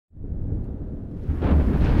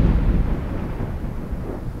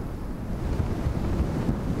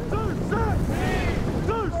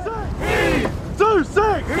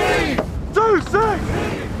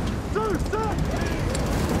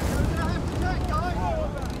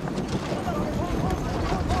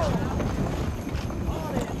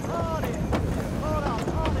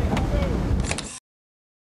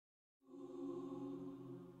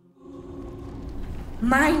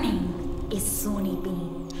My name is Sawney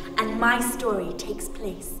Bean, and my story takes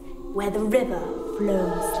place where the river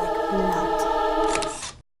flows like blood.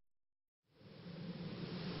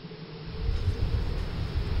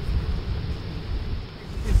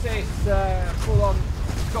 You can see it's full-on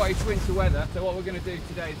Scottish winter weather, so what we're going to do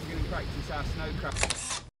today is we're going to practice our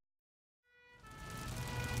snowcraft.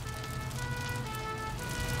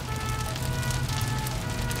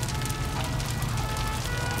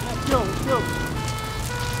 Let's go.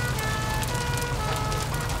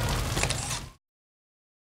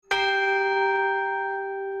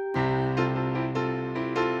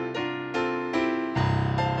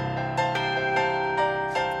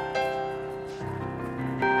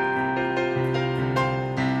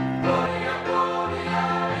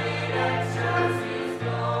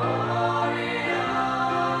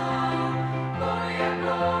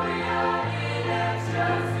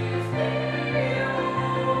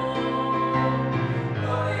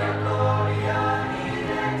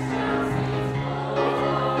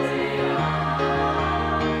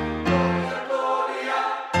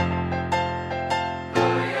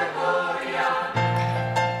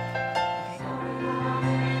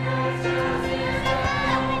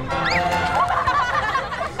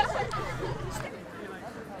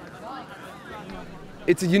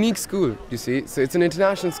 It's a unique school, you see, so it's an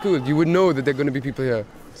international school. You would know that there are going to be people here.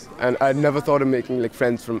 And I'd never thought of making like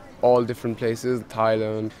friends from all different places,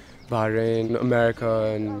 Thailand, Bahrain,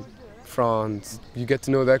 America and France. You get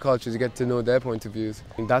to know their cultures, you get to know their point of views.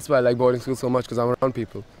 And that's why I like boarding school so much, because I'm around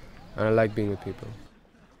people and I like being with people.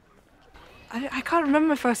 I can't remember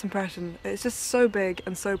my first impression. It's just so big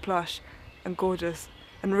and so plush and gorgeous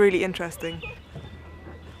and really interesting.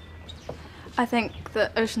 I think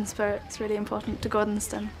that ocean spirit's really important to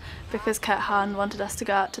Gordonstoun because Kurt Hahn wanted us to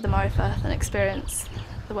go out to the Moray Firth and experience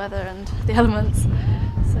the weather and the elements.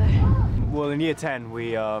 So. Well, in year 10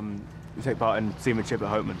 we take part in seamanship at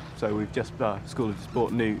Hopeman. So we've just school has just bought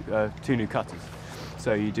two new cutters.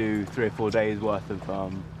 So you do 3 or 4 days worth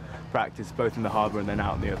of practice both in the harbour and then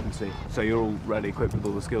out in the open sea. So you're all ready equipped with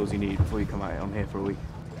all the skills you need before you come out on here for a week.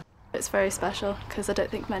 It's very special because I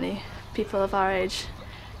don't think many people of our age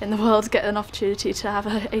in the world get an opportunity to have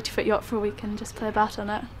an 80-foot yacht for a week and just play about on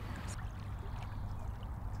it.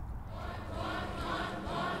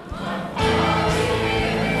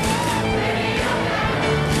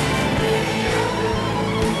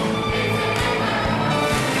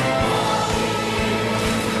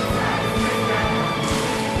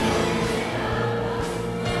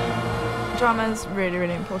 Drama is really,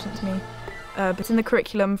 really important to me. But in the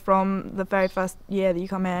curriculum from the very first year that you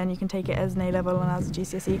come in, you can take it as an A-level and as a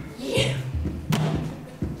GCSE. You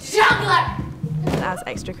juggler! And as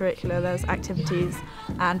extracurricular, there's activities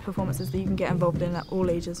and performances that you can get involved in at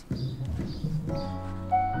all ages.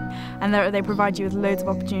 And they provide you with loads of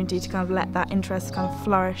opportunity to kind of let that interest kind of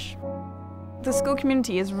flourish. The school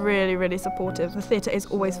community is really, really supportive. The theatre is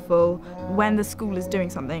always full. When the school is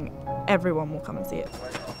doing something, everyone will come and see it.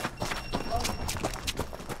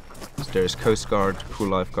 There's Coast Guard, pool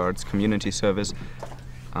lifeguards, community service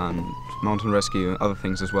and mountain rescue and other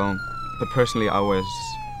things as well. But personally I always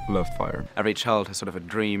loved fire. Every child has sort of a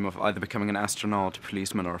dream of either becoming an astronaut, a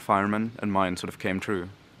policeman or a fireman, and mine sort of came true.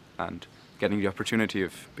 And getting the opportunity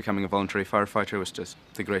of becoming a voluntary firefighter was just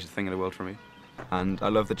the greatest thing in the world for me. And I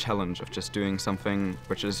love the challenge of just doing something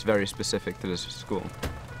which is very specific to this school.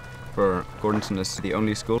 For Gordonstoun is the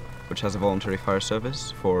only school which has a voluntary fire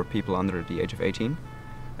service for people under the age of 18.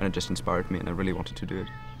 And it just inspired me and I really wanted to do it.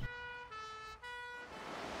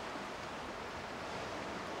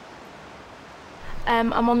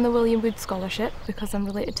 I'm on the William Wood Scholarship because I'm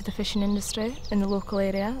related to the fishing industry in the local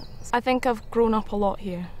area. I think I've grown up a lot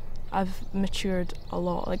here. I've matured a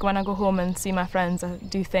lot. Like when I go home and see my friends, I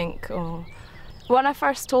do think, oh... When I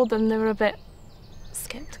first told them, they were a bit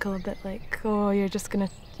sceptical, a bit like, oh, you're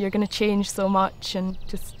gonna change so much and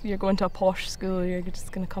you're going to a posh school, you're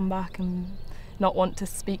just gonna come back and not want to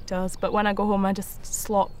speak to us. But when I go home I just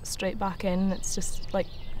slot straight back in. It's just like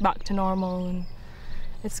back to normal and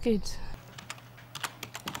it's good.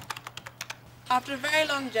 After a very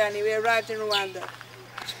long journey we arrived in Rwanda,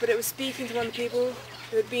 but it was speaking to one of the people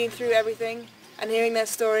who had been through everything and hearing their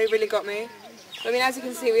story really got me. I mean, as you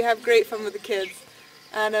can see we have great fun with the kids.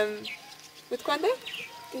 And with Kwande?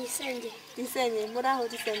 Disenye. Muraho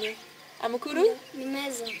Disenye. Amakuru?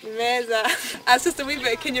 Nimeza. That's just a wee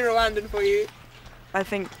bit of Kenya Rwandan for you. I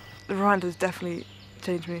think Rwanda has definitely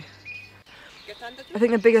changed me. I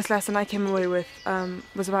think the biggest lesson I came away with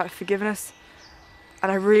was about forgiveness, and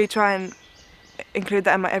I really try and include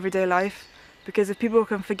that in my everyday life, because if people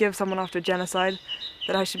can forgive someone after a genocide,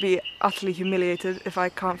 that I should be utterly humiliated if I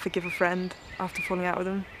can't forgive a friend after falling out with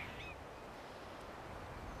them.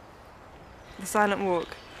 The silent walk,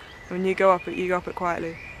 when you go up it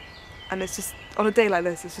quietly. And it's just, on a day like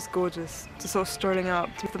this, it's just gorgeous. Just sort of strolling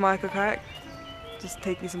up to the Michael kayak, just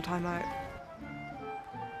taking some time out.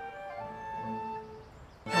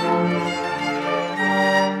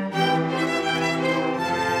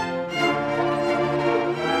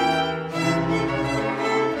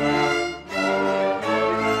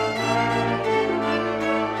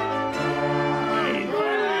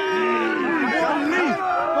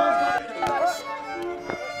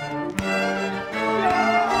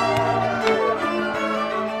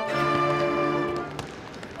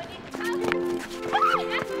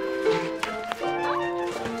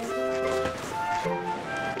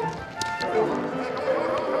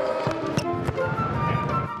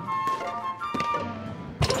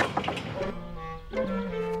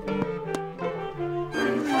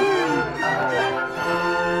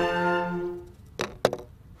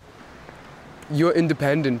 You're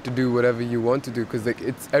independent to do whatever you want to do because like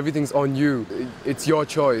everything's on you. It's your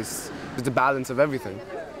choice. It's the balance of everything.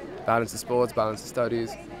 Balance of sports, balance of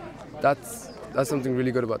studies. That's something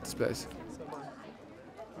really good about this place.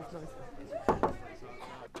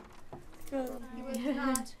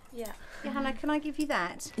 Yeah. Johanna, can I give you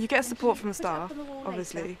that? You get support from the staff,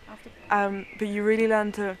 obviously, but you really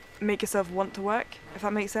learn to make yourself want to work, if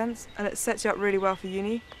that makes sense, and it sets you up really well for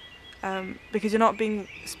uni. Because you're not being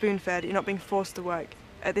spoon-fed, you're not being forced to work.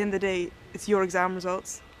 At the end of the day, it's your exam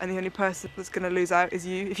results, and the only person that's going to lose out is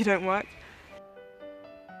you if you don't work.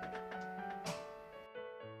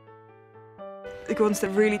 The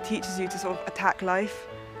Gordonstoun really teaches you to sort of attack life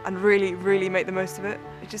and really, really make the most of it.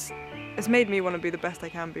 It's made me want to be the best I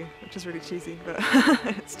can be, which is really cheesy, but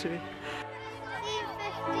it's true.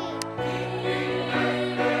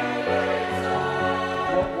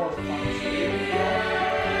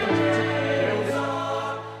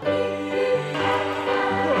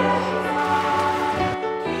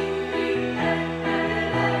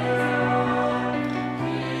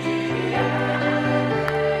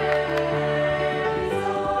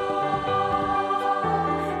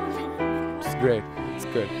 Great. It's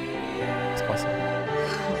good. It's awesome.